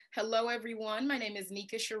Hello, everyone. My name is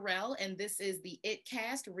Nika Sherrill, and this is the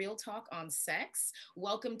ItCast Real Talk on Sex.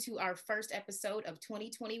 Welcome to our first episode of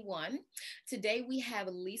 2021. Today, we have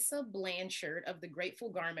Lisa Blanchard of the Grateful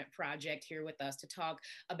Garment Project here with us to talk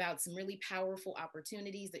about some really powerful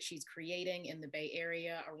opportunities that she's creating in the Bay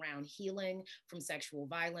Area around healing from sexual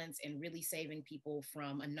violence and really saving people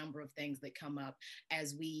from a number of things that come up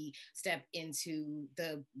as we step into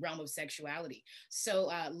the realm of sexuality.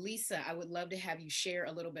 So, Lisa, I would love to have you share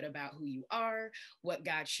a little bit about who you are, what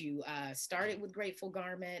got you started with Grateful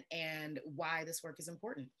Garment, and why this work is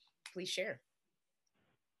important. Please share.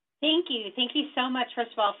 Thank you. Thank you so much,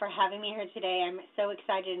 first of all, for having me here today. I'm so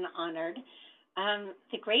excited and honored.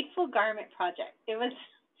 The Grateful Garment Project. It was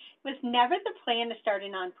never the plan to start a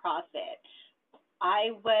nonprofit. I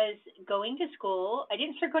was going to school. I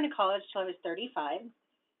didn't start going to college until I was 35.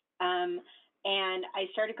 Um, and I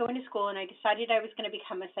started going to school, and I decided I was going to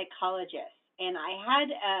become a psychologist. And I had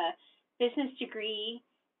a business degree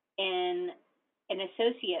in an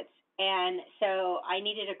associate's, and so I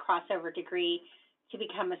needed a crossover degree to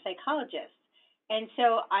become a psychologist. And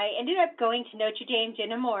so I ended up going to Notre Dame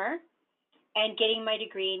Dinner and getting my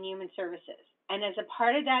degree in human services. And as a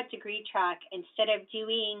part of that degree track, instead of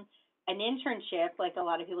doing an internship like a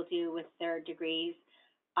lot of people do with their degrees,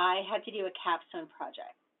 I had to do a capstone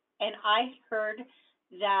project. And I heard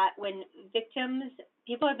that when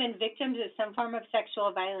people have been victims of some form of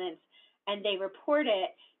sexual violence and they report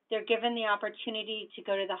it, they're given the opportunity to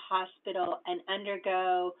go to the hospital and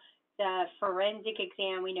undergo the forensic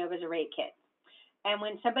exam we know as a rape kit. And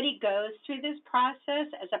when somebody goes through this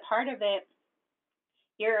process, as a part of it,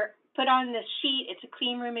 you're put on this sheet, it's a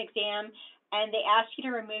clean room exam, and they ask you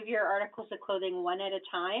to remove your articles of clothing one at a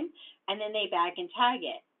time, and then they bag and tag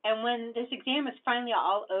it. And when this exam is finally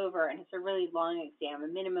all over, and it's a really long exam, a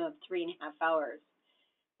minimum of 3.5 hours,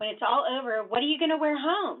 when it's all over, what are you going to wear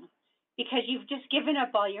home? Because you've just given up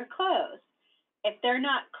all your clothes. If they're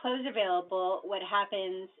not clothes available, what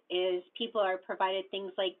happens is people are provided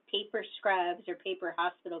things like paper scrubs or paper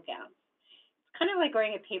hospital gowns. It's kind of like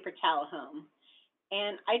wearing a paper towel home.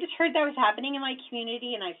 And I just heard that was happening in my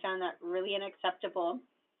community, and I found that really unacceptable.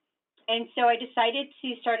 And so I decided to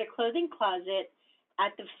start a clothing closet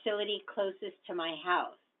at the facility closest to my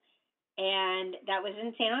house. And that was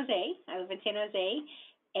in San Jose. I live in San Jose.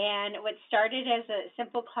 And what started as a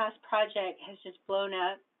simple class project has just blown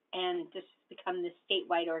up and just become this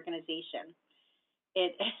statewide organization.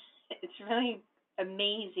 It it's really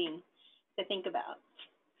amazing to think about.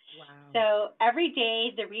 Wow. So every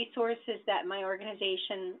day, the resources that my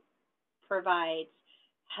organization provides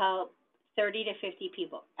help 30 to 50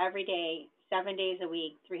 people every day, 7 days a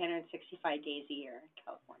week, 365 days a year in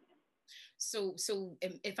California. So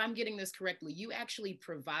if I'm getting this correctly, you actually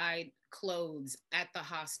provide clothes at the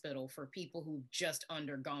hospital for people who've just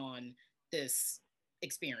undergone this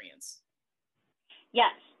experience.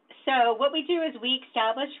 Yes. So what we do is we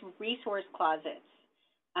establish resource closets.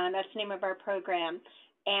 That's the name of our program.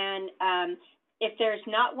 And if there's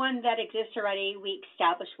not one that exists already, we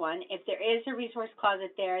establish one. If there is a resource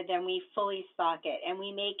closet there, then we fully stock it and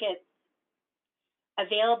we make it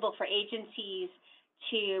available for agencies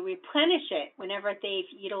to replenish it whenever they've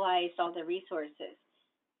utilized all the resources.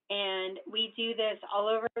 And we do this all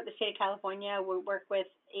over the state of California. We work with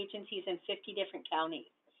agencies in 50 different counties.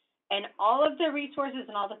 And all of the resources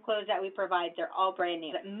and all the clothes that we provide, they're all brand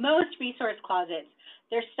new. But most resource closets,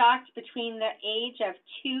 they're stocked between the age of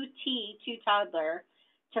 2 toddler,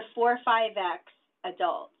 to 4 5X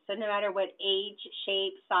adult. So no matter what age,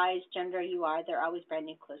 shape, size, gender you are, they're always brand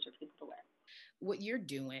new clothes for people to wear. What you're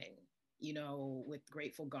doing, with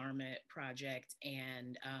Grateful Garment Project,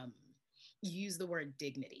 and you use the word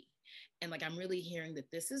dignity. And like, I'm really hearing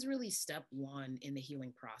that this is really step one in the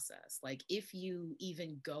healing process. Like, if you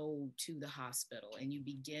even go to the hospital and you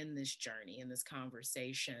begin this journey and this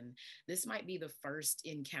conversation, this might be the first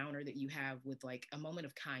encounter that you have with like a moment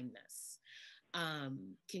of kindness.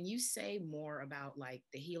 Can you say more about like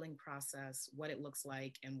the healing process, what it looks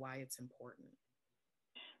like, and why it's important?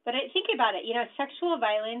 But I think about it, sexual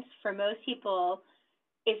violence for most people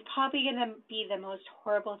is probably going to be the most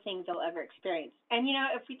horrible thing they'll ever experience. And,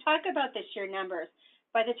 if we talk about the sheer numbers,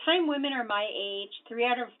 by the time women are my age, 3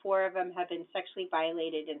 out of 4 of them have been sexually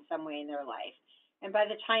violated in some way in their life. And by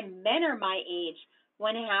the time men are my age,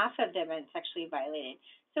 1/2 of them have been sexually violated.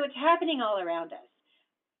 So it's happening all around us.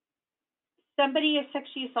 Somebody is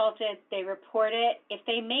sexually assaulted, they report it. If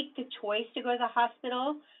they make the choice to go to the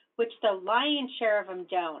hospital, which the lion's share of them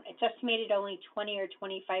don't, it's estimated only 20 or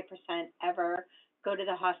 25% ever go to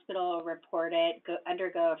the hospital, report it,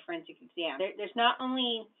 undergo a forensic exam. There's not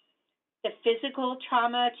only the physical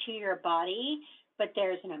trauma to your body, but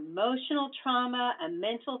there's an emotional trauma, a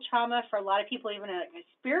mental trauma, for a lot of people, even a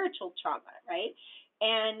spiritual trauma, right?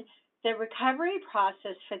 And the recovery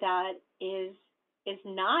process for that is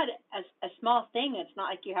not a small thing. It's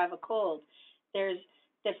not like you have a cold. There's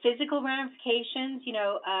the physical ramifications.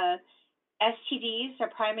 STDs are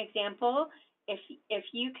prime example. If if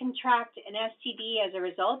you contract an STD as a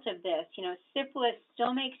result of this, syphilis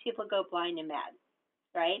still makes people go blind and mad,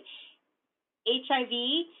 right? HIV,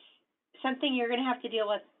 something you're going to have to deal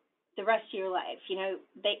with the rest of your life.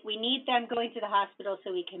 We need them going to the hospital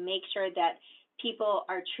so we can make sure that people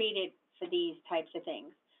are treated for these types of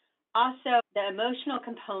things. Also, the emotional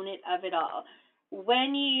component of it all.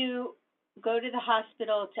 When you go to the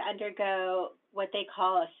hospital to undergo what they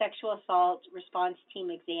call a sexual assault response team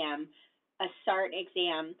exam, a SART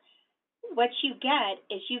exam, what you get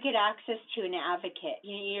is you get access to an advocate.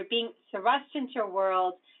 You're being thrust into a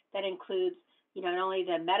world that includes, not only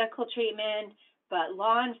the medical treatment, but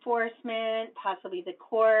law enforcement, possibly the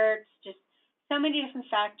courts, just so many different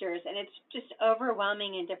factors, and it's just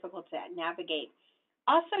overwhelming and difficult to navigate.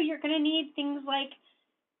 Also, you're going to need things like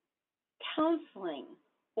counseling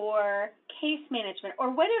or case management, or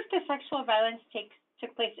what if the sexual violence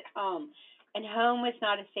took place at home and home was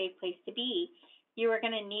not a safe place to be? You are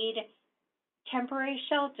going to need temporary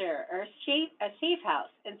shelter or a safe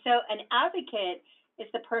house. And so an advocate is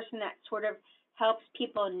the person that sort of helps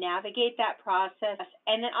people navigate that process.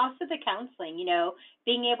 And then also the counseling,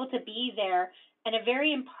 being able to be there in a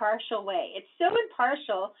very impartial way. It's so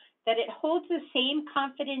impartial that it holds the same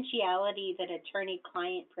confidentiality that attorney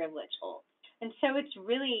client privilege holds. And so it's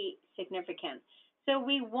really significant. So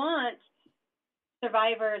we want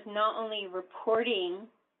survivors not only reporting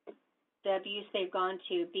the abuse they've gone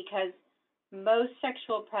to, because most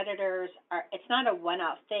sexual predators it's not a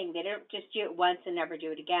one-off thing. They don't just do it once and never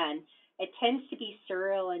do it again. It tends to be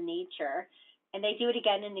serial in nature, and they do it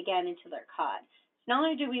again and again until they're caught. So not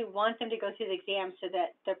only do we want them to go through the exam so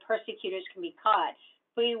that their persecutors can be caught,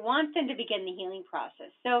 but we want them to begin the healing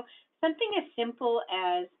process. So something as simple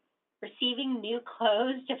as receiving new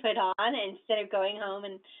clothes to put on instead of going home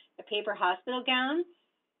in a paper hospital gown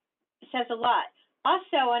says a lot.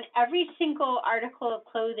 Also, on every single article of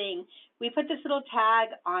clothing, we put this little tag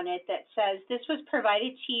on it that says, "This was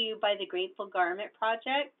provided to you by the Grateful Garment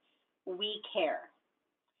Project. We care."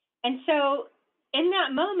 And so in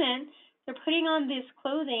that moment, they're putting on this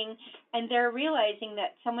clothing and they're realizing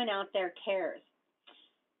that someone out there cares.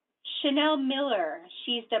 Chanel Miller,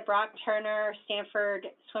 she's the Brock Turner Stanford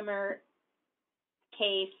swimmer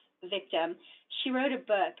case victim. She wrote a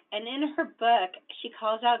book, and in her book, she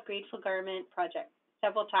calls out Grateful Garment Project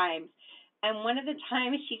several times. And one of the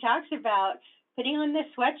times she talks about putting on this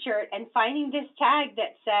sweatshirt and finding this tag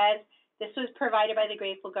that says, "This was provided by the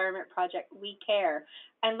Grateful Garment Project. We care."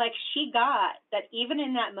 And like she got that even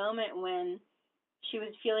in that moment when she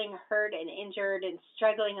was feeling hurt and injured and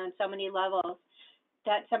struggling on so many levels,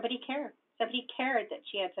 that somebody cared. Somebody cared that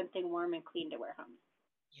she had something warm and clean to wear home.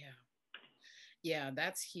 Yeah. Yeah,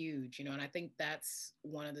 that's huge, and I think that's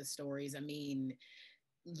one of the stories. I mean,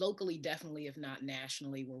 locally, definitely, if not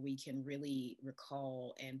nationally, where we can really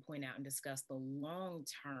recall and point out and discuss the long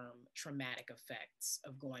term traumatic effects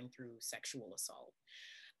of going through sexual assault.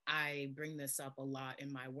 I bring this up a lot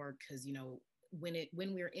in my work because,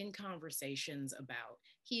 when we're in conversations about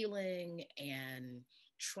healing and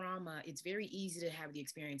trauma, it's very easy to have the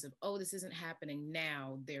experience of, oh, this isn't happening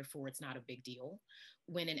now, therefore it's not a big deal.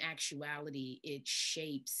 When in actuality, it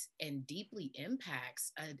shapes and deeply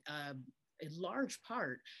impacts a large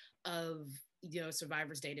part of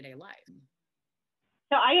survivors' day-to-day life.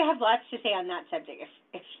 So I have lots to say on that subject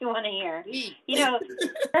if you want to hear. You know,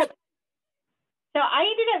 so I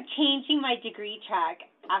ended up changing my degree track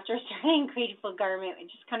after starting Grateful Garment.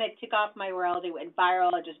 It just kind of took off my world. It went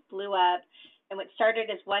viral. It just blew up. And what started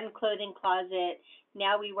as one clothing closet,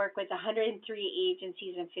 now we work with 103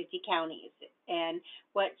 agencies in 50 counties. And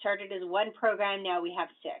what started as one program, now we have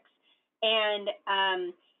 6.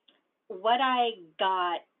 And what I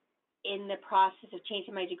got in the process of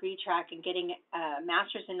changing my degree track and getting a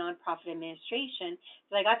master's in nonprofit administration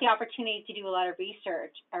is I got the opportunity to do a lot of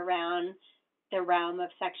research around the realm of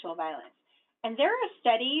sexual violence. And there are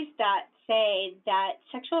studies that say that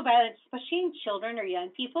sexual violence, especially in children or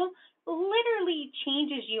young people, literally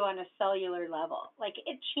changes you on a cellular level. Like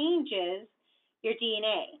it changes your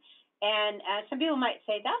DNA. And some people might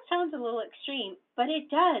say that sounds a little extreme, but it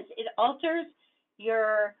does. It alters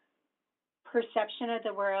your perception of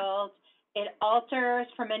the world. It alters,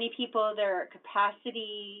 for many people, their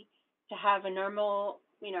capacity to have a normal,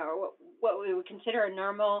 what we would consider a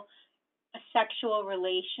normal sexual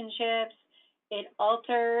relationships. It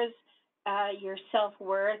alters your self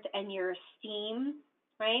worth and your esteem,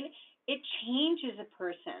 right? It changes a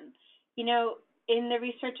person. You know, in the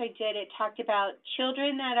research I did, it talked about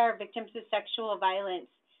children that are victims of sexual violence.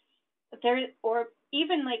 There, or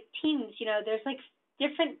even like teens, there's like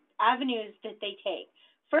different avenues that they take.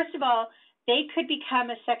 First of all, they could become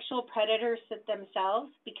a sexual predator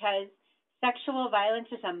themselves because sexual violence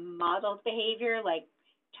is a modeled behavior like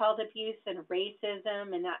child abuse and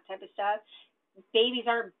racism and that type of stuff. Babies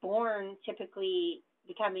aren't born typically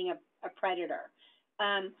becoming a predator.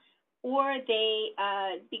 Um, or they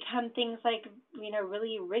become things like,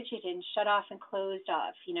 really rigid and shut off and closed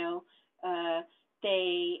off.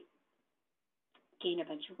 They gain a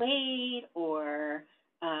bunch of weight, or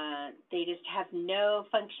they just have no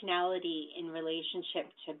functionality in relationship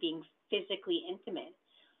to being physically intimate.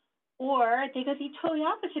 Or they go the totally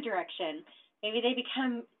opposite direction. Maybe they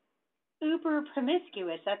become uber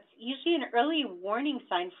promiscuous. That's usually an early warning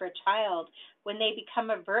sign for a child when they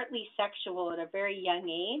become overtly sexual at a very young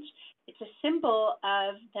age. It's a symbol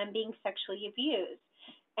of them being sexually abused.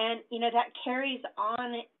 And that carries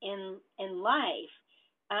on in life.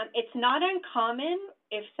 It's not uncommon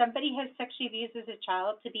if somebody has sexually abused as a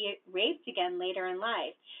child to be raped again later in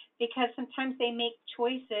life, because sometimes they make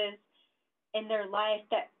choices in their life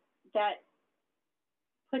that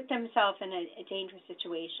put themselves in a dangerous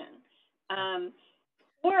situation. Um,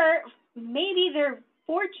 or maybe they're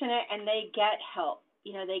fortunate and they get help.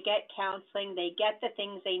 They get counseling, they get the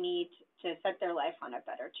things they need to set their life on a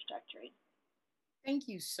better trajectory. Thank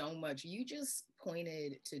you so much. You just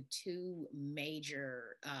pointed to two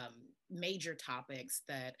major topics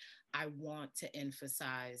that I want to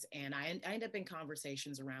emphasize, and I end up in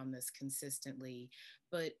conversations around this consistently.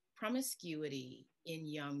 But promiscuity in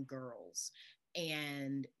young girls,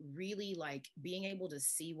 and really like being able to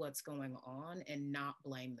see what's going on and not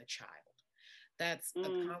blame the child. That's a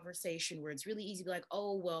Mm. conversation where it's really easy to be like,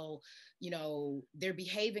 oh, well, they're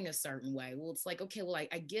behaving a certain way. Well, it's like, okay, well, I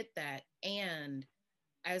get that. And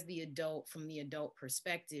as the adult, from the adult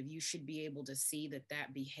perspective, you should be able to see that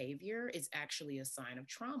that behavior is actually a sign of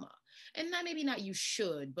trauma. And not, maybe not you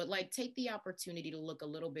should, but like take the opportunity to look a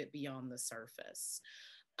little bit beyond the surface.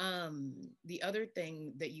 The other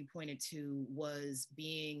thing that you pointed to was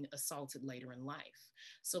being assaulted later in life.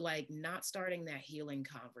 So, like, not starting that healing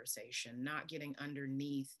conversation, not getting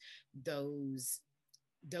underneath those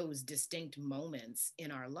those distinct moments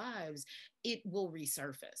in our lives, it will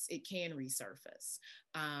resurface. It can resurface.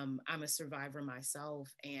 I'm a survivor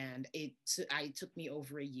myself, and it took me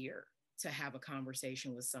over a year to have a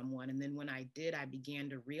conversation with someone. And then when I did, I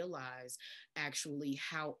began to realize actually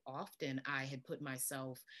how often I had put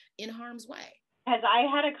myself in harm's way. Because I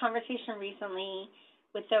had a conversation recently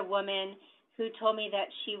with a woman who told me that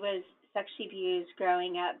she was sexually abused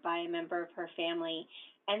growing up by a member of her family.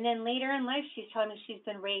 And then later in life, she's telling me she's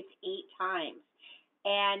been raped 8 times.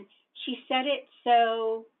 And she said it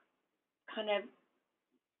so kind of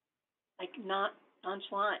like not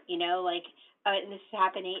nonchalant, like, and this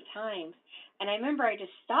happened 8 times. And I remember I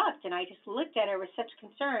just stopped and I just looked at her with such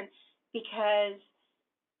concern because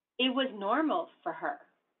it was normal for her,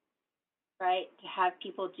 right, to have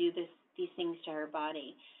people do these things to her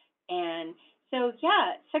body. And so,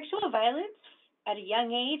 yeah, sexual violence at a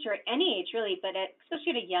young age, or at any age really, but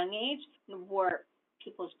especially at a young age, warp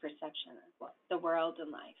people's perception of the world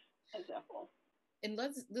and life as a whole. And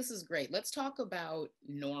this is great. Let's talk about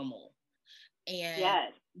normal. And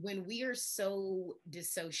Yes. when we are so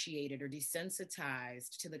dissociated or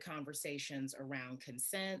desensitized to the conversations around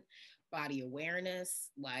consent, body awareness,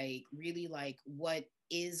 like really like what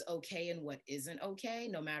is okay and what isn't okay,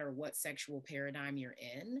 no matter what sexual paradigm you're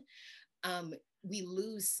in, we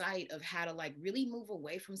lose sight of how to like really move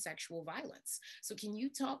away from sexual violence. So can you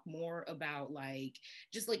talk more about like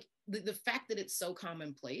just like the fact that it's so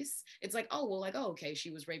commonplace? It's like, oh, well, like, oh, okay, she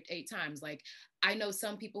was raped 8 times. Like, I know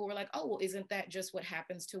some people were like, oh, well, isn't that just what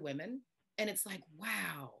happens to women? And it's like,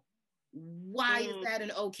 wow, why is Mm. that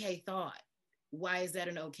an okay thought? Why is that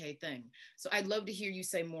an okay thing? So I'd love to hear you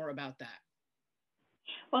say more about that.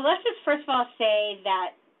 Well, let's just first of all say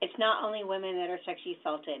that it's not only women that are sexually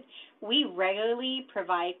assaulted. We regularly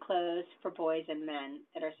provide clothes for boys and men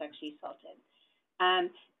that are sexually assaulted.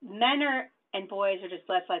 Men are and boys are just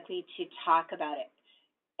less likely to talk about it.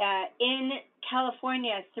 In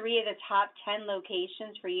California, three of the top 10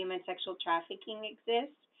 locations for human sexual trafficking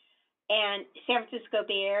exist, and San Francisco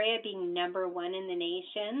Bay Area being number one in the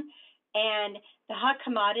nation. And the hot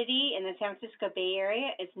commodity in the San Francisco Bay Area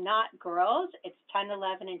is not girls, it's 10,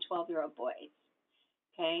 11, and 12-year-old boys.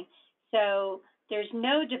 Okay? So there's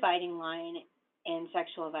no dividing line. in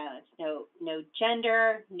sexual violence. No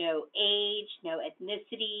gender, no age, no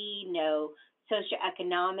ethnicity, no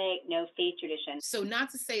socioeconomic, no faith tradition. So not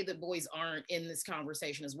to say that boys aren't in this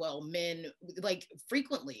conversation as well. Men, like,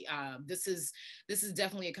 frequently, this is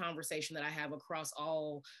definitely a conversation that I have across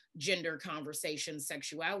all gender conversations,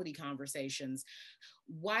 sexuality conversations.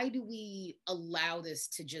 Why do we allow this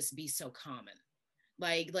to just be so common?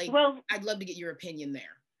 Like Well, I'd love to get your opinion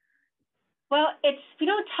there. it's we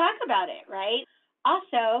don't talk about it, right?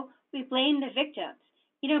 Also, we blame the victims.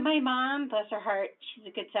 My mom, bless her heart, she's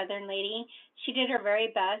a good Southern lady. She did her very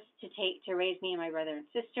best to raise me and my brother and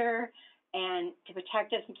sister, and to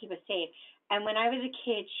protect us and keep us safe. And when I was a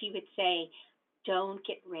kid, she would say, "Don't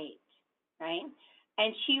get raped," right?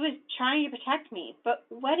 And she was trying to protect me. But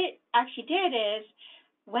what it actually did is,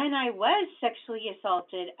 when I was sexually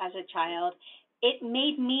assaulted as a child, it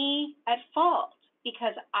made me at fault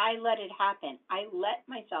because I let it happen. I let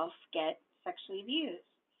myself get sexually abused.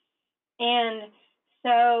 And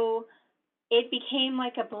so it became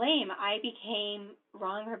like a blame. I became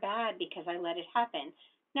wrong or bad because I let it happen.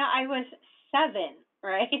 Now I was 7,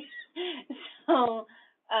 right? So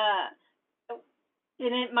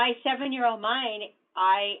in my 7-year-old mind,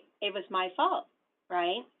 I it was my fault,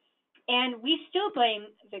 right? And we still blame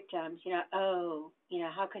victims. Oh,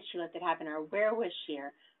 how could she let that happen? Or where was she?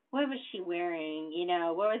 Or what was she wearing?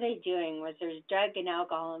 What were they doing? Was there drug and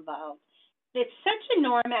alcohol involved? It's such a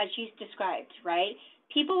norm as you described, right?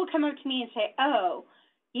 People will come up to me and say, "Oh,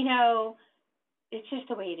 you know, it's just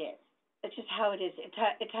the way it is. It's just how it is.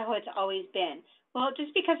 It's how it's always been." Well,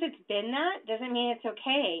 just because it's been that doesn't mean it's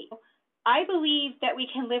okay. I believe that we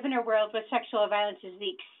can live in a world where sexual violence is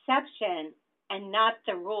the exception and not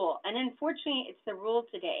the rule. And unfortunately, it's the rule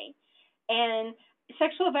today. And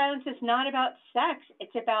sexual violence is not about sex,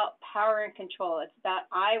 it's about power and control. It's about,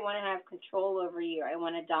 I want to have control over you, I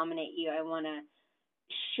want to dominate you, I want to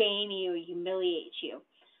shame you, humiliate you.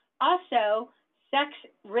 Also, sex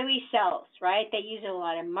really sells, right? They use a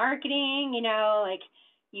lot of marketing, like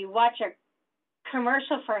you watch a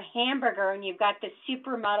commercial for a hamburger and you've got the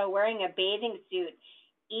supermodel wearing a bathing suit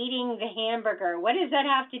eating the hamburger. What does that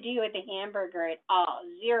have to do with the hamburger at all?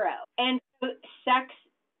 Zero. And sex,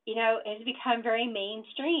 has become very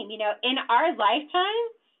mainstream. In our lifetime,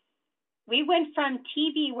 we went from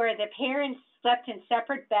TV where the parents slept in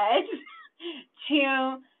separate beds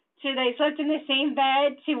to they slept in the same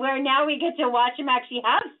bed to where now we get to watch them actually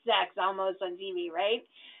have sex almost on TV, right?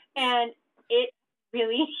 And it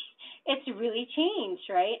really it's really changed,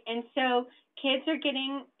 right? And so kids are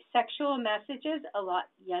getting sexual messages a lot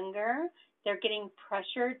younger. They're getting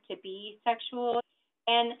pressured to be sexual.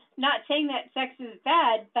 And not saying that sex is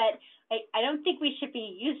bad, but I don't think we should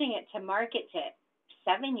be using it to market to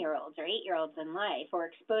 7-year-olds or 8-year-olds in life or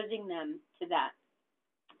exposing them to that.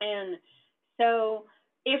 And so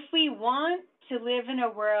if we want to live in a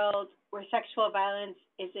world where sexual violence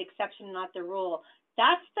is the exception, not the rule,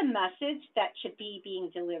 that's the message that should be being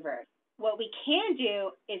delivered. What we can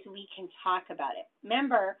do is we can talk about it.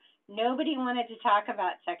 Remember, nobody wanted to talk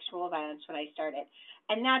about sexual violence when I started.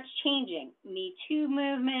 And that's changing. Me Too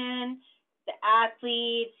movement, the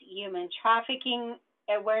athletes, human trafficking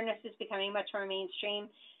awareness is becoming much more mainstream.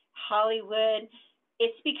 Hollywood,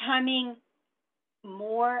 it's becoming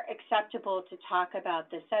more acceptable to talk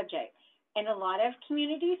about the subject in a lot of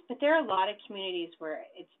communities, but there are a lot of communities where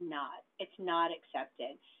it's not. It's not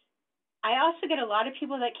accepted. I also get a lot of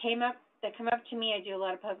people that come up to me. I do a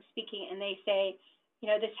lot of public speaking, and they say,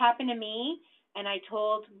 this happened to me, and I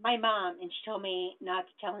told my mom, and she told me not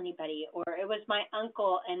to tell anybody, or it was my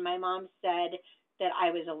uncle, and my mom said that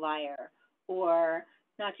I was a liar, or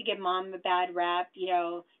not to give mom a bad rap.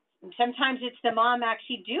 Sometimes it's the mom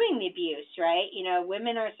actually doing the abuse, right?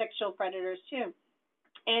 Women are sexual predators too,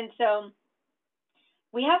 and so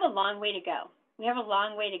we have a long way to go. We have a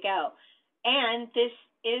long way to go. And this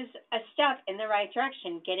is a step in the right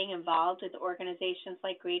direction, getting involved with organizations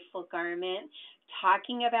like Grateful Garment,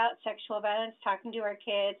 talking about sexual violence, talking to our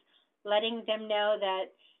kids, letting them know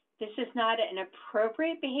that this is not an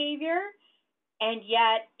appropriate behavior. And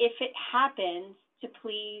yet, if it happens, to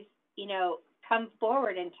please, come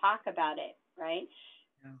forward and talk about it, right?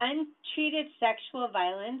 Yeah. Untreated sexual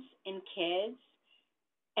violence in kids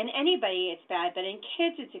and anybody it's bad, but in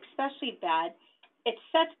kids it's especially bad. It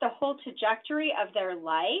sets the whole trajectory of their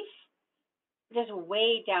life just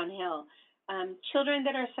way downhill. Children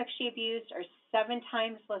that are sexually abused are 7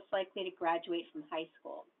 times less likely to graduate from high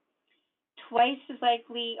school, twice as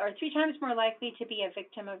likely or 3 times more likely to be a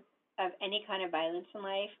victim of any kind of violence in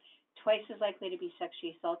life, twice as likely to be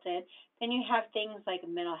sexually assaulted. Then you have things like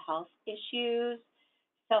mental health issues,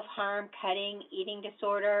 self harm, cutting, eating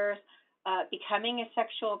disorders, becoming a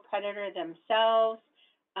sexual predator themselves,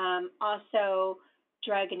 also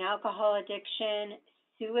drug and alcohol addiction,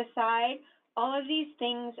 suicide. All of these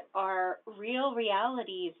things are real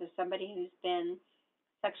realities of somebody who's been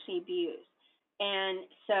sexually abused. And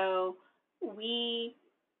so we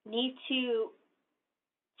need to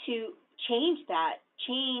change that,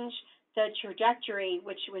 change the trajectory,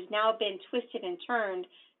 which was now been twisted and turned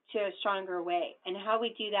to a stronger way. And how we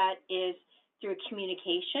do that is through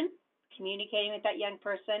communication, communicating with that young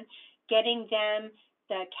person, getting them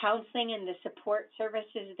the counseling and the support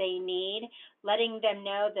services they need, letting them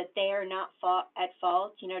know that they are not at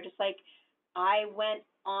fault. Just like I went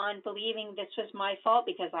on believing this was my fault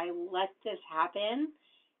because I let this happen,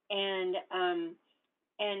 and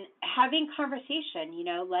having conversation,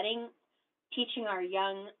 letting teaching our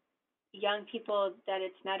young people that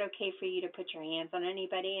it's not okay for you to put your hands on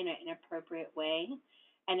anybody in an inappropriate way,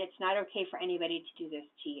 and it's not okay for anybody to do this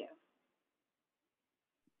to you.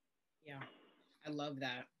 Yeah, I love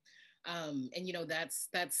that. And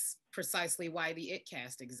that's precisely why the It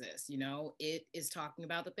Cast exists. It is talking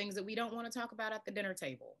about the things that we don't want to talk about at the dinner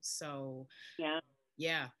table. So Yeah.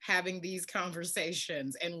 yeah, having these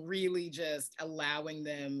conversations and really just allowing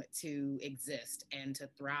them to exist and to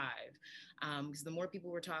thrive. Because the more people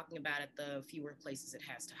we're talking about it, the fewer places it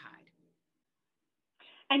has to hide.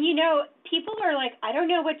 And people are like, I don't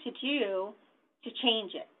know what to do to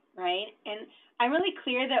change it, right? And I'm really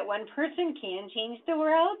clear that one person can change the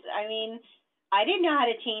world. I mean, I didn't know how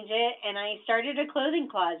to change it, and I started a clothing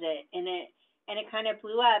closet, and it kind of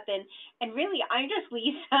blew up. And really, I'm just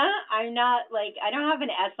Lisa. I'm not like, I don't have an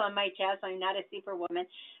S on my chest. I'm not a superwoman.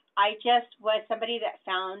 I just was somebody that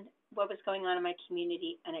found what was going on in my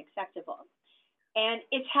community unacceptable. And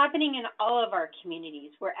it's happening in all of our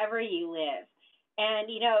communities, wherever you live. And,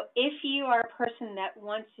 if you are a person that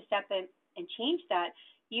wants to step in and change that,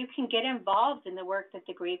 you can get involved in the work that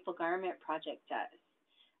the Grateful Garment Project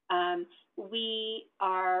does. We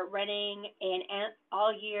are running an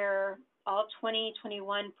all year, all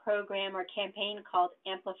 2021 program or campaign called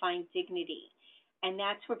Amplifying Dignity. And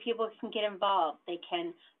that's where people can get involved. They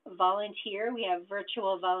can volunteer. We have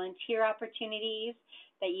virtual volunteer opportunities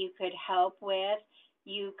that you could help with.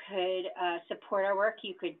 You could support our work.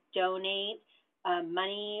 You could donate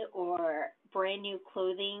money or brand new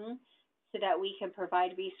clothing so that we can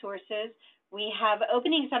provide resources. We have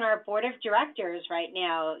openings on our board of directors right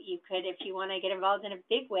now. You could, if you want to get involved in a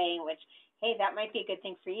big way, which, hey, that might be a good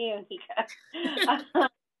thing for you, Nika.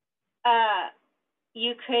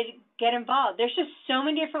 You could get involved. There's just so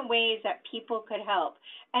many different ways that people could help.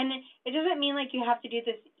 And it doesn't mean like you have to do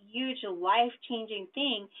this huge life changing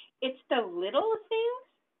thing. It's the little things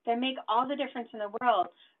that make all the difference in the world.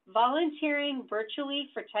 Volunteering virtually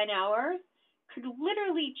for 10 hours could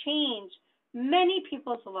literally change many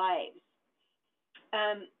people's lives.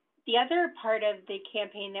 The other part of the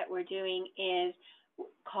campaign that we're doing is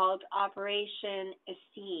called Operation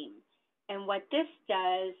Esteem. And what this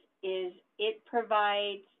does is it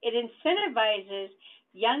incentivizes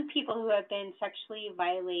young people who have been sexually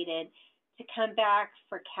violated to come back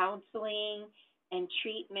for counseling and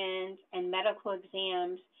treatment and medical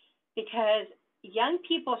exams, because young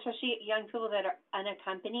people, especially young people that are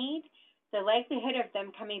unaccompanied, the likelihood of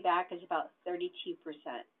them coming back is about 32%.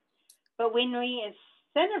 But when we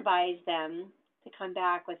incentivize them to come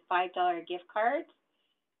back with $5 gift cards,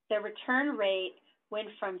 the return rate went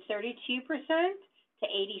from 32% to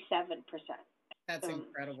 87%. That's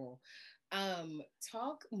incredible.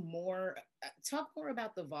 Talk more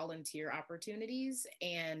about the volunteer opportunities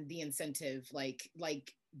and the incentive, like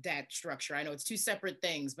that structure. I know it's two separate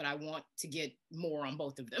things, but I want to get more on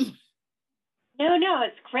both of them. No,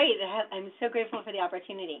 it's great. I'm so grateful for the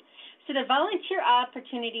opportunity. So the volunteer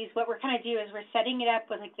opportunities, what we're kind of do is we're setting it up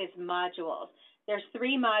with like these modules. There's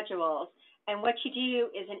 3 modules, and what you do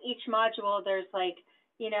is in each module there's like,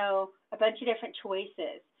 a bunch of different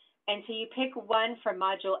choices. And so you pick one for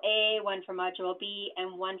module A, one for module B,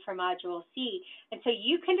 and one for module C. And so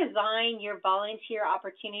you can design your volunteer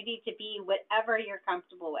opportunity to be whatever you're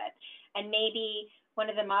comfortable with. And maybe one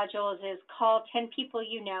of the modules is call 10 people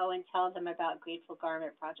you know and tell them about Grateful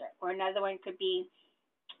Garment Project. Or another one could be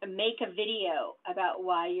make a video about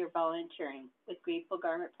why you're volunteering with Grateful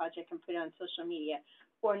Garment Project and put it on social media.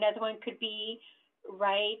 Or another one could be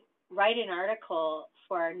write an article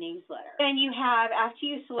for our newsletter. And you have, after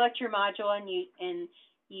you select your module, and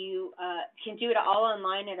you can do it all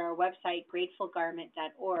online at our website,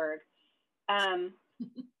 gratefulgarment.org.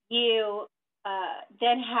 You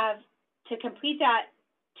then have to complete that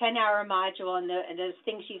 10-hour module and those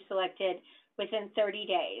things you selected within 30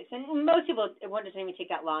 days. And most people, it doesn't even take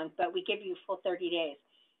that long, but we give you full 30 days.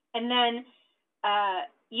 And then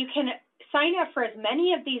you can sign up for as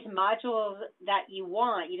many of these modules that you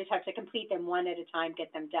want. You just have to complete them one at a time,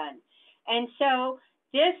 get them done. And so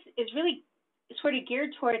this is really sort of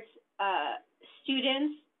geared towards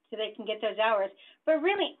students so they can get those hours. But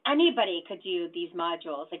really, anybody could do these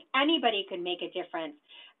modules. Like anybody could make a difference.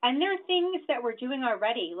 And there are things that we're doing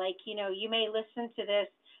already. Like, you may listen to this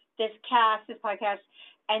podcast,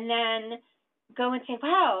 and then go and say,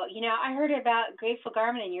 wow, I heard about Grateful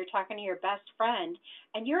Garment and you're talking to your best friend,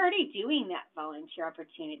 and you're already doing that volunteer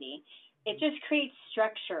opportunity. It just creates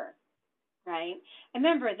structure, right? And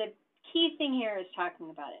remember, the key thing here is talking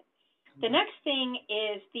about it. The next thing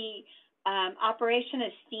is the Operation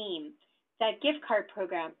Esteem, that gift card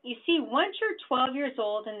program. You see, once you're 12 years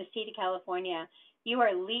old in the state of California, you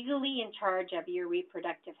are legally in charge of your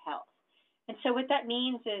reproductive health. And so what that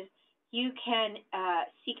means is you can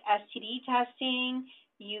seek STD testing,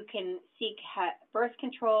 you can seek birth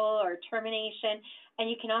control or termination, and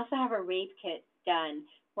you can also have a rape kit done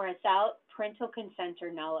without parental consent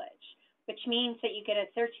or knowledge, which means that you get a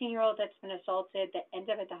 13-year-old that's been assaulted that ends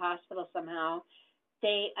up at the hospital somehow.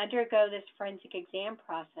 They undergo this forensic exam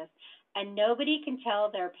process, and nobody can tell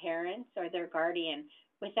their parents or their guardian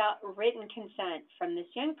without written consent from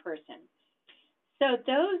this young person. So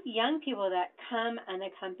those young people that come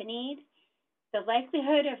unaccompanied, the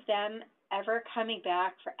likelihood of them ever coming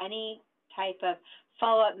back for any type of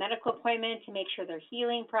follow-up medical appointment to make sure they're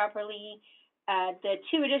healing properly, the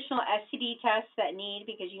 2 additional STD tests that need,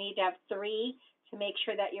 because you need to have 3 to make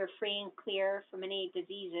sure that you're free and clear from any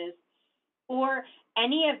diseases, or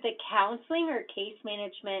any of the counseling or case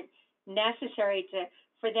management necessary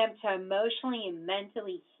for them to emotionally and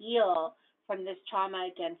mentally heal from this trauma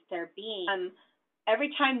against their being. Every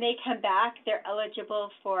time they come back, they're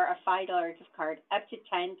eligible for a $5 gift card up to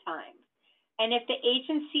 10 times. And if the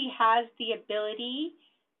agency has the ability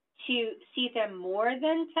to see them more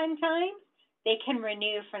than 10 times, they can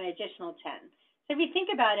renew for an additional 10. So if you think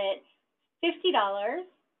about it, $50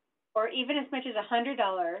 or even as much as $100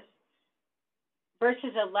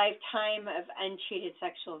 versus a lifetime of untreated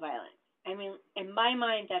sexual violence. I mean, in my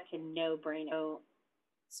mind, that's a no-brainer.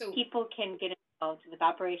 So people can get involved with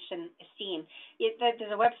Operation Esteem.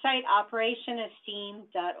 There's a website,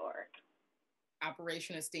 operationesteem.org.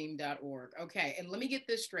 Operationesteem.org. Okay, and let me get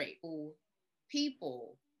this straight.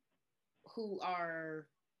 People who are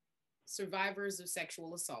survivors of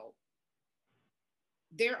sexual assault,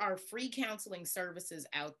 there are free counseling services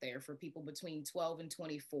out there for people between 12 and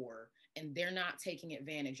 24, and they're not taking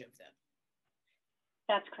advantage of them.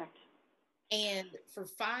 That's correct. And for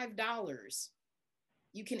 $5,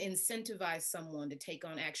 you can incentivize someone to take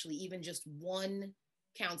on actually even just one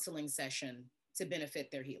counseling session to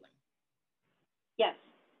benefit their healing. Yes.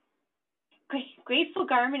 Grateful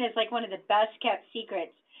Garment is like one of the best kept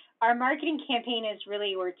secrets. Our marketing campaign is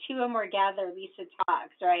really where 2 or more gather, Lisa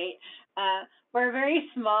talks, right? We're a very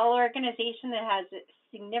small organization that has a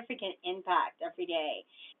significant impact every day.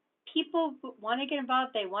 People want to get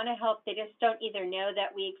involved, they want to help, they just don't either know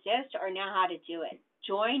that we exist or know how to do it.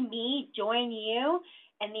 Join me, join you,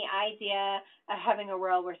 and the idea of having a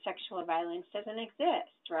world where sexual violence doesn't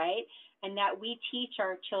exist, right? And that we teach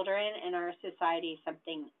our children and our society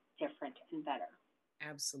something different and better.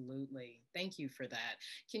 Absolutely. Thank you for that.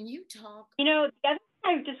 Can you talk? The other thing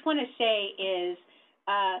I just want to say is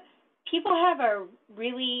people have a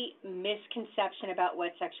really misconception about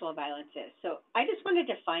what sexual violence is. So I just want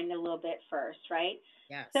to define it a little bit first, right?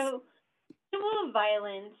 Yes. So sexual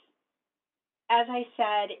violence, as I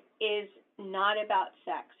said, is not about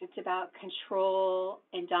sex. It's about control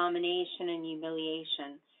and domination and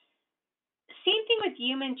humiliation. Same thing with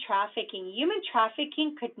human trafficking. Human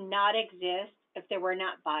trafficking could not exist if there were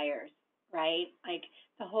not buyers, right? Like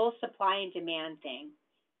the whole supply and demand thing.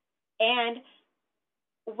 And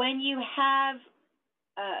when you have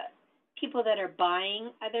people that are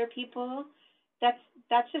buying other people,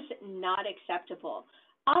 that's just not acceptable.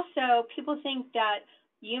 Also, people think that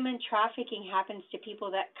human trafficking happens to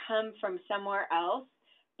people that come from somewhere else,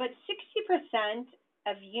 but 60%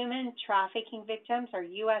 of human trafficking victims are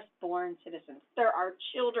U.S. born citizens. There are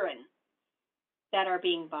children that are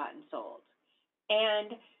being bought and sold.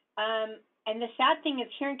 And the sad thing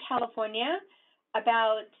is here in California,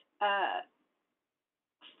 about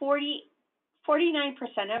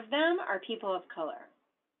 49% of them are people of color,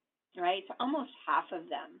 right? So almost half of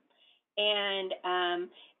them. And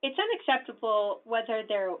it's unacceptable whether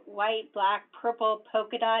they're white, black, purple,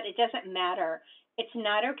 polka dot. It doesn't matter. It's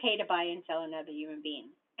not okay to buy and sell another human being.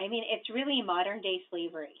 I mean, it's really modern day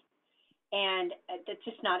slavery. And it's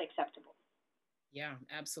just not acceptable. Yeah,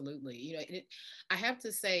 absolutely. I have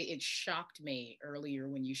to say, it shocked me earlier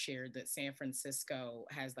when you shared that San Francisco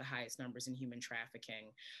has the highest numbers in human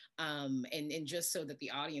trafficking. And just so that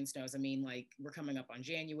the audience knows, I mean, like, we're coming up on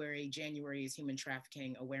January. January is Human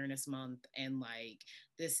Trafficking Awareness Month. And like,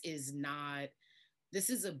 this is not, this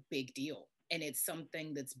is a big deal. And it's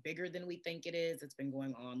something that's bigger than we think it is. It's been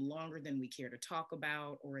going on longer than we care to talk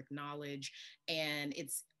about or acknowledge. And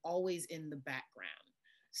it's always in the background.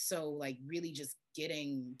 So like, really just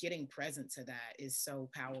getting present to that is so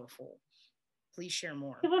powerful. Please share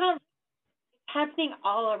more. People don't happening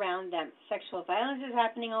all around them. Sexual violence is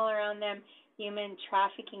happening all around them. Human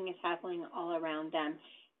trafficking is happening all around them.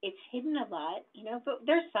 It's hidden a lot, but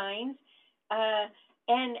there's signs. Uh,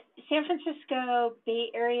 and San Francisco Bay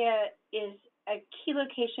Area is a key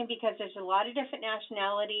location because there's a lot of different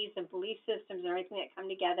nationalities and belief systems and everything that come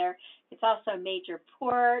together. It's also a major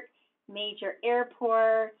port, major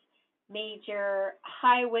airports, major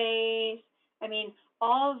highways. I mean,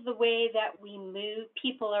 all of the way that we move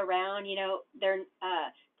people around,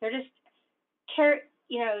 they're just car-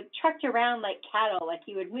 trucked around like cattle, like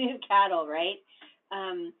you would move cattle, right?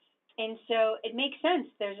 Um, and so it makes sense.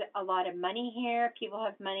 There's a lot of money here. People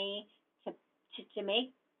have money to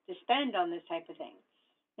make to spend on this type of thing,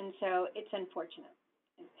 and so it's unfortunate.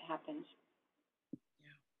 It happens.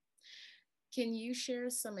 Yeah. Can you share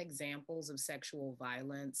some examples of sexual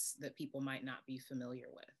violence that people might not be familiar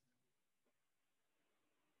with?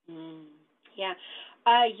 Mm, yeah.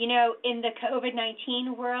 In the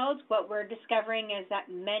COVID-19 world, what we're discovering is that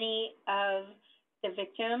many of the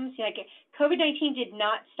victims, like COVID-19 did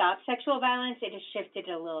not stop sexual violence, it has shifted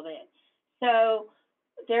a little bit. So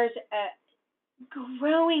there's a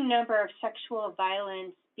growing number of sexual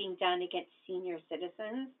violence being done against senior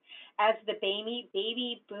citizens as the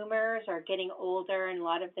baby boomers are getting older and a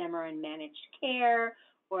lot of them are in managed care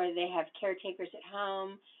or they have caretakers at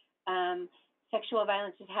home. Um, Sexual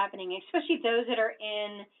violence is happening, especially those that are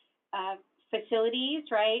in uh, facilities,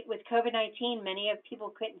 right? With COVID 19, many of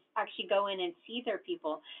people couldn't actually go in and see their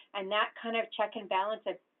people. And that kind of check and balance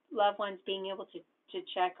of loved ones being able to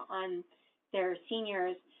check on their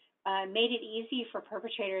seniors made it easy for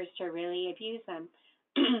perpetrators to really abuse them.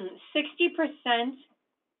 60%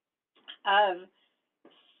 of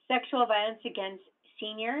sexual violence against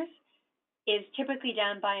seniors is typically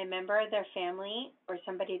done by a member of their family or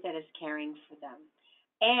somebody that is caring for them.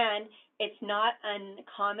 And it's not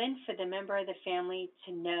uncommon for the member of the family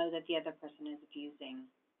to know that the other person is abusing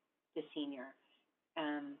the senior.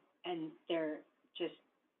 And they're just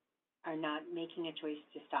are not making a choice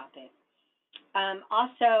to stop it.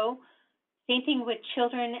 Also, same thing with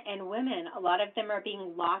children and women. A lot of them are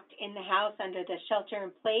being locked in the house under the shelter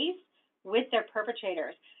in place with their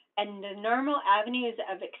perpetrators. And the normal avenues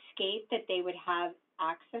of escape that they would have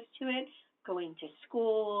access to it, going to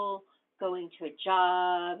school, going to a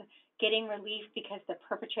job, getting relief because the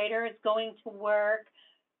perpetrator is going to work,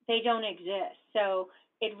 they don't exist. So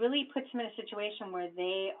it really puts them in a situation where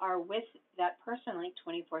they are with that person like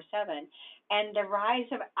 24/7. And the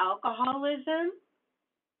rise of alcoholism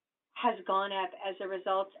has gone up as a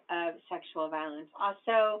result of sexual violence.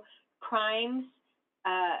 Also, crimes,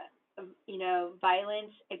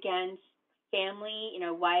 violence against family,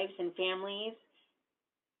 wives and families,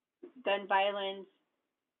 gun violence,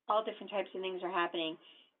 all different types of things are happening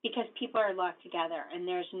because people are locked together and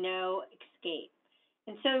there's no escape.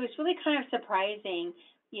 And so it was really kind of surprising.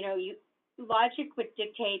 You logic would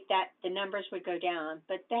dictate that the numbers would go down,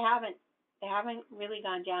 but they haven't. They haven't really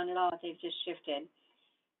gone down at all. They've just shifted.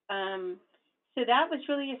 Um, so that was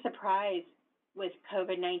really a surprise with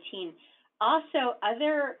COVID 19. Also,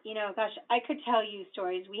 gosh, I could tell you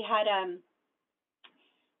stories. We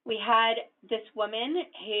had this woman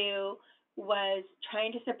who was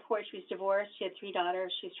trying to support. She was divorced. She had three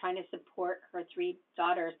daughters. She was trying to support her three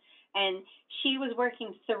daughters, and she was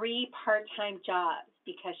working three part-time jobs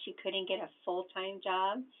because she couldn't get a full-time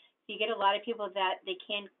job. So you get a lot of people that they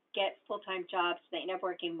can't get full-time jobs. So they end up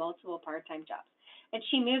working multiple part-time jobs. And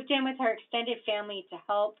she moved in with her extended family to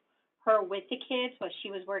help her with the kids while she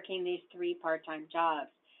was working these three part-time jobs.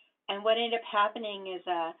 And what ended up happening is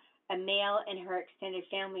a male in her extended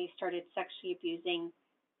family started sexually abusing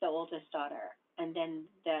the oldest daughter and then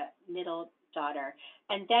the middle daughter.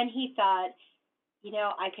 And then he thought,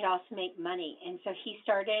 I could also make money. And so he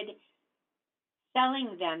started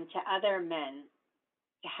selling them to other men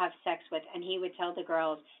to have sex with. And he would tell the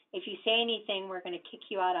girls, if you say anything, we're going to kick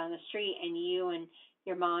you out on the street, and you and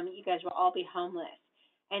your mom, you guys will all be homeless.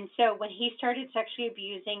 And so when he started sexually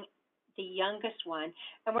abusing the youngest one,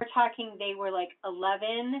 and we're talking they were like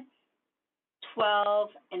 11, 12,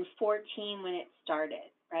 and 14 when it started.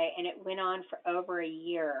 right? And it went on for over a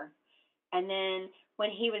year. And then when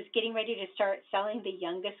he was getting ready to start selling the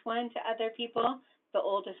youngest one to other people, the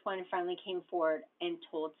oldest one finally came forward and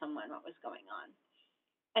told someone what was going on.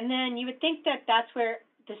 And then you would think that that's where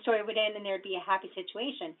the story would end and there'd be a happy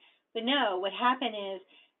situation. But no, what happened is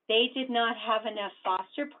they did not have enough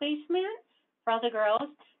foster placement for all the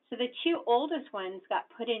girls. So the two oldest ones got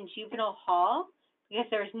put in juvenile hall because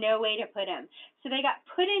there was no way to put them. So they got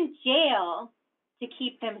put in jail to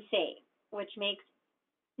keep them safe, which makes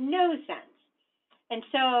no sense. And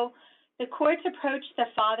so the courts approached the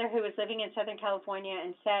father who was living in Southern California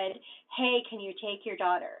and said, "Hey, can you take your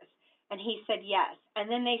daughters?" And he said yes. And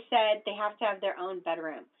then they said they have to have their own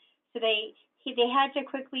bedroom. So they had to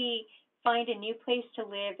quickly find a new place to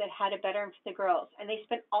live that had a bedroom for the girls. And they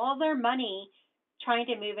spent all their money trying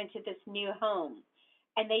to move into this new home.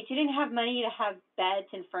 And they didn't have money to have beds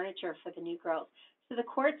and furniture for the new girls. So the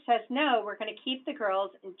court says, no, we're going to keep the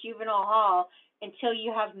girls in juvenile hall until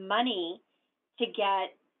you have money to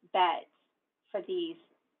get beds for these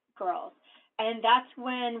girls. And that's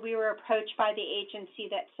when we were approached by the agency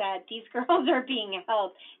that said these girls are being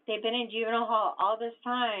held. They've been in juvenile hall all this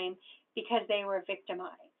time because they were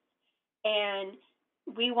victimized. And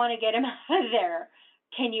we want to get them out of there.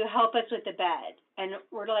 Can you help us with the bed? And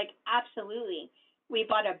we're like, absolutely. We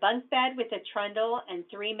bought a bunk bed with a trundle and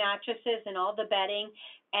 3 mattresses and all the bedding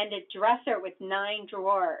and a dresser with 9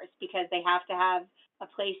 drawers because they have to have a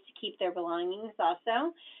place to keep their belongings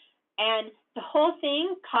also. And the whole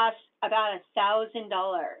thing cost about $1,000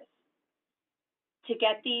 to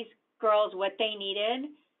get these girls what they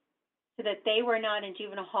needed so that they were not in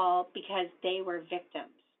juvenile hall because they were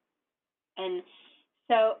victims. And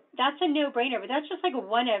so that's a no-brainer, but that's just like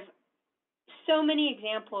one of so many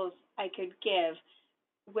examples I could give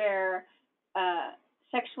where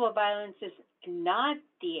sexual violence is not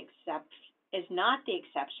the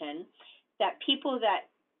exception. That people that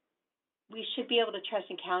we should be able to trust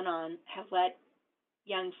and count on have let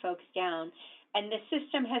young folks down, and the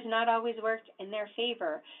system has not always worked in their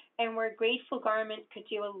favor. And we're grateful government could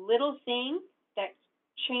do a little thing that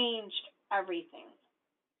changed everything.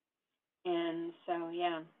 And so,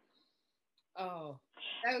 yeah, Oh,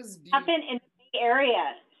 that was beautiful. happened in the Bay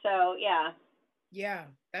Area. So, yeah. Yeah,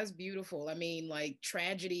 that's beautiful. I mean, like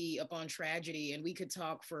tragedy upon tragedy, and we could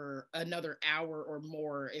talk for another hour or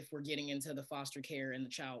more if we're getting into the foster care and the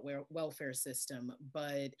child welfare system.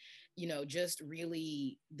 But, just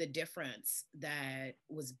really the difference that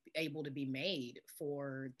was able to be made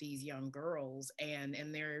for these young girls and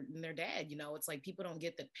their dad. It's like people don't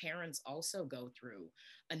get that parents also go through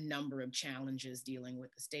a number of challenges dealing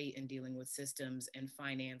with the state and dealing with systems and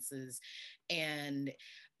finances. And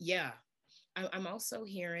yeah, I'm also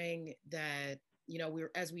hearing that, we're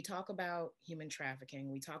as we talk about human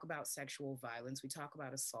trafficking, we talk about sexual violence, we talk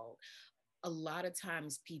about assault. A lot of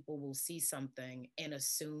times people will see something and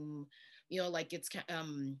assume, like it's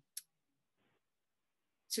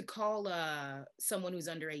to call someone who's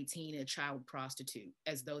under 18 a child prostitute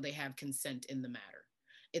as though they have consent in the matter.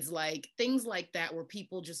 It's like things like that where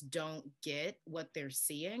people just don't get what they're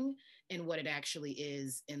seeing and what it actually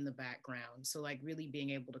is in the background. So like really being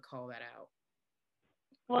able to call that out.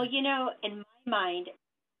 Well, in my mind,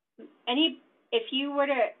 any if you were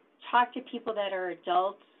to talk to people that are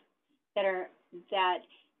adults that are that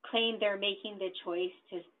claim they're making the choice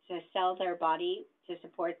to sell their body to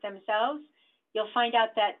support themselves, you'll find out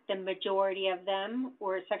that the majority of them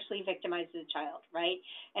were sexually victimized as a child, right?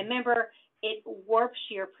 And remember, it warps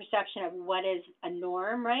your perception of what is a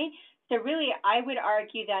norm, right? So really, I would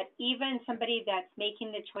argue that even somebody that's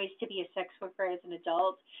making the choice to be a sex worker as an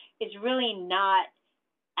adult is really not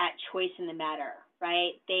at choice in the matter,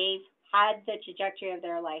 right? They've had the trajectory of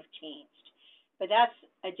their life changed. But that's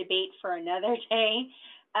a debate for another day.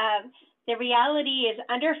 The reality is,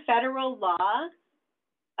 under federal law,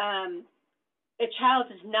 a child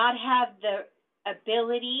does not have the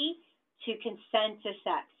ability to consent to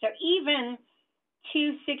sex. So even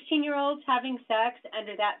 2 16-year-olds having sex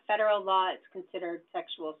under that federal law, it's considered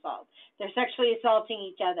sexual assault. They're sexually assaulting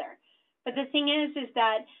each other. But the thing is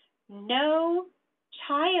that no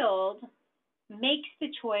child makes the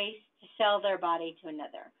choice to sell their body to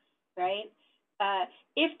another, right?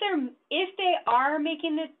 If they are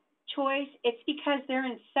making the choice, it's because they're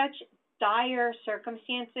in such dire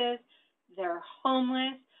circumstances. They're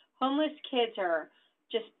homeless. Homeless kids are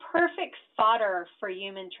just perfect fodder for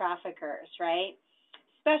human traffickers, right?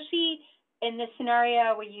 Especially in the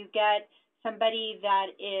scenario where you get somebody that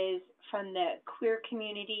is from the queer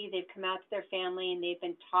community, they've come out to their family and they've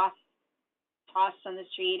been tossed on the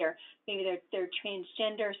street, or maybe they're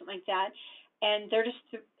transgender or something like that. and they're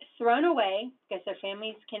just thrown away because their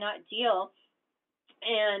families cannot deal,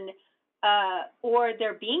 and or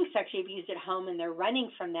they're being sexually abused at home and they're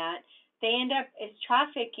running from that. They end up as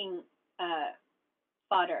trafficking uh,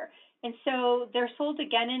 fodder. And so they're sold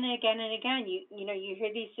again and again and again. You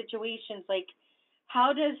hear these situations like,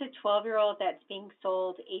 how does a 12-year-old that's being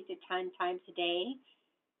sold 8 to 10 times a day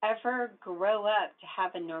ever grow up to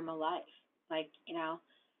have a normal life? Like,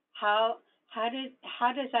 how how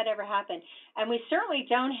does that ever happen? And we certainly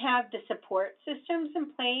don't have the support systems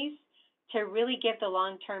in place to really give the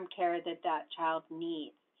long-term care that that child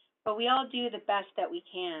needs. But we all do the best that we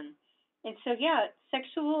can. And so, yeah,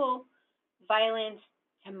 sexual violence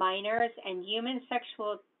to minors and human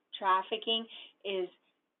sexual trafficking is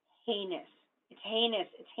heinous. It's heinous.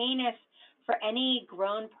 It's heinous for any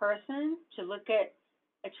grown person to look at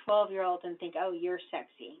a 12-year-old and think, oh, you're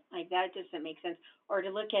sexy. Like, that doesn't make sense. Or to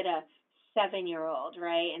look at a 7-year-old,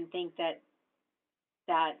 right, and think that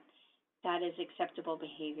that is acceptable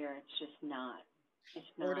behavior. It's just not. It's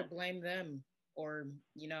Or to not. blame them, or,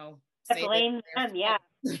 To say that blame their them, yeah.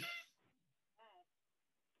 fault.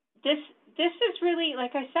 This this is really,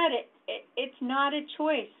 like I said, it's not a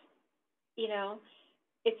choice. You know,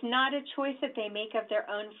 it's not a choice that they make of their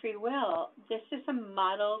own free will. This is a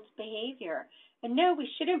modeled behavior. And no, we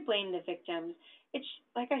shouldn't blame the victims. It's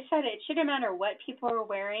like I said, it shouldn't matter what people are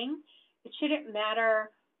wearing. It shouldn't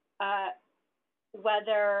matter uh,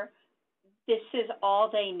 whether this is all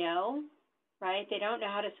they know, right? They don't know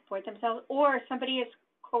how to support themselves, or somebody is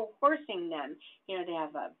coercing them. They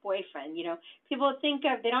have a boyfriend. People think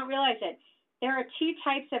of, they don't realize it. There are two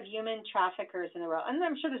types of human traffickers in the world, and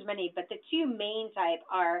I'm sure there's many, but the two main type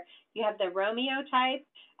are, you have the Romeo type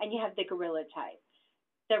and you have the gorilla type.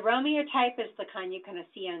 The Romeo type is the kind you kind of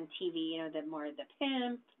see on TV, the more the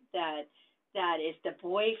pimp, that is the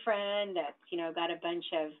boyfriend that's, got a bunch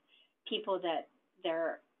of people that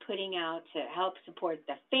they're putting out to help support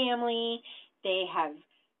the family. They have,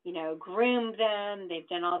 groomed them. They've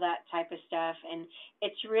done all that type of stuff. And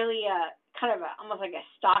it's really a kind of almost like a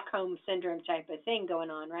Stockholm syndrome type of thing going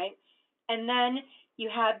on, right? And then you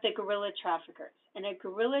have the guerrilla traffickers. And a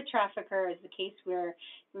guerrilla trafficker is the case where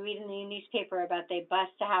we read in the newspaper about they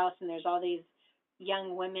bust a house and there's all these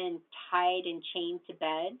young women tied and chained to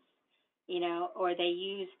beds, or they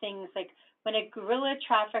use things like, when a guerrilla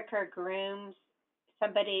trafficker grooms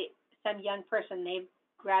somebody, some young person they've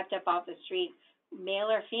grabbed up off the street, male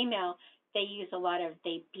or female, they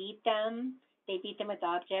beat them with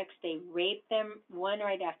objects, they rape them one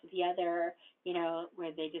right after the other,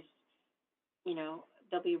 where they just,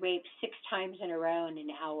 they'll be raped 6 times in a row in an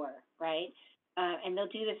hour, right? And they'll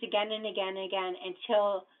do this again and again and again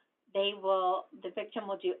until the victim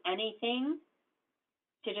will do anything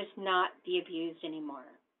to just not be abused anymore,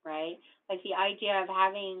 right? Like the idea of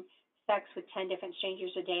having sex with 10 different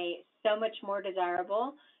strangers a day is so much more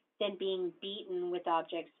desirable than being beaten with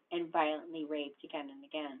objects and violently raped again and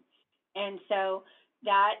again. And so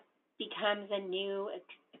that becomes a new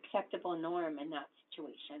acceptable norm in that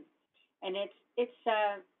situation. And it's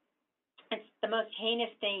the most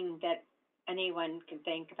heinous thing that anyone can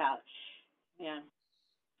think about. Yeah.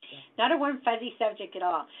 Yeah. Not a warm, fuzzy subject at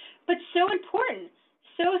all, but so important.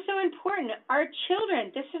 So, so important. Our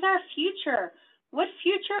children, this is our future. What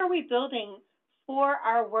future are we building for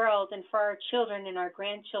our world and for our children and our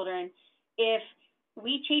grandchildren if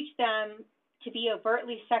we teach them to be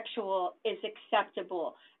overtly sexual is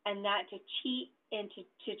acceptable, and that to cheat and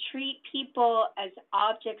to treat people as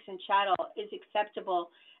objects and chattel is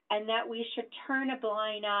acceptable, and that we should turn a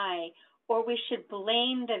blind eye or we should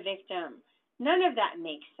blame the victim? None of that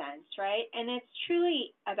makes sense, right? And it's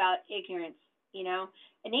truly about ignorance.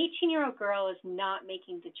 An 18-year-old girl is not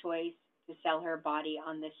making the choice to sell her body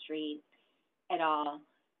on the street at all.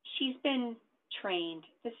 She's been trained.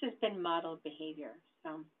 This has been modeled behavior.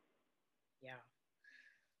 So, Yeah.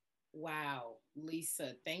 Wow,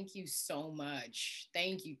 Lisa, thank you so much.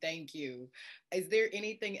 Thank you. Thank you. Is there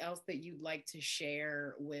anything else that you'd like to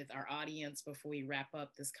share with our audience before we wrap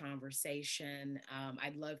up this conversation?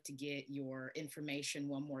 I'd love to get your information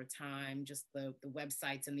one more time, just the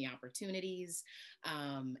websites and the opportunities,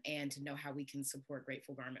 and to know how we can support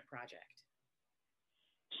Grateful Garment Project.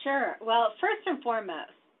 sure. Well, first and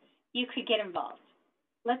foremost, you could get involved.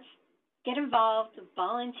 Let's get involved,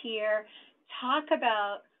 volunteer, talk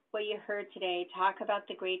about what you heard today, talk about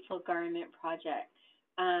the Grateful Garment Project,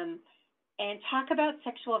 um, and talk about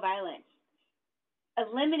sexual violence.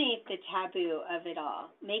 Eliminate the taboo of it all.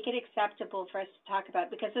 Make it acceptable for us to talk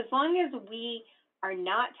about, because as long as we are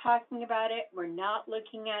not talking about it, we're not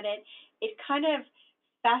looking at it, it kind of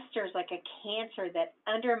festers like a cancer that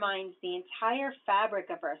undermines the entire fabric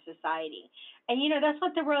of our society. And that's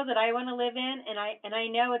not the world that I want to live in, and I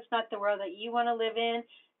know it's not the world that you want to live in,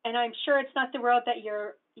 and I'm sure it's not the world that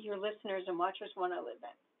your listeners and watchers want to live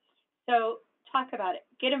in. So talk about it.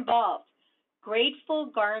 Get involved.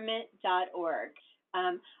 GratefulGarment.org.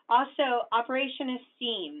 Also,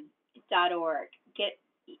 OperationEsteem.org.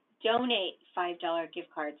 Donate $5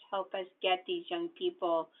 gift cards. Help us get these young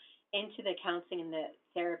people into the counseling and the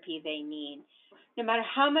therapy they need. No matter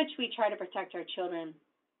how much we try to protect our children,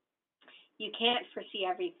 you can't foresee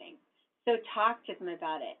everything. So talk to them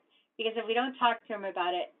about it. Because if we don't talk to them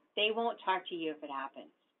about it, they won't talk to you if it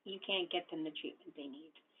happens. You can't get them the treatment they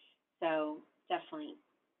need. So definitely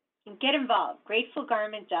get involved.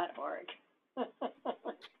 GratefulGarment.org.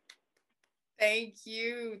 Thank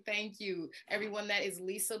you. Thank you. Everyone, that is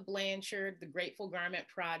Lisa Blanchard, the Grateful Garment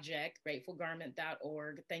Project,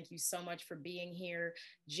 gratefulgarment.org. Thank you so much for being here.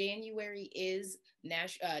 January is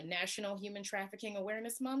National Human Trafficking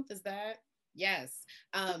Awareness Month. Is that? Yes.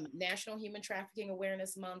 National Human Trafficking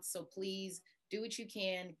Awareness Month. So please do what you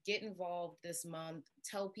can, get involved this month,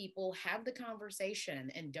 tell people, have the conversation,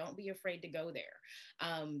 and don't be afraid to go there.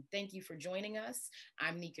 Thank you for joining us.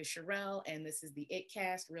 I'm Nika Sherrill, and this is the It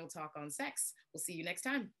Cast Real Talk on Sex. We'll see you next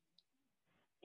time.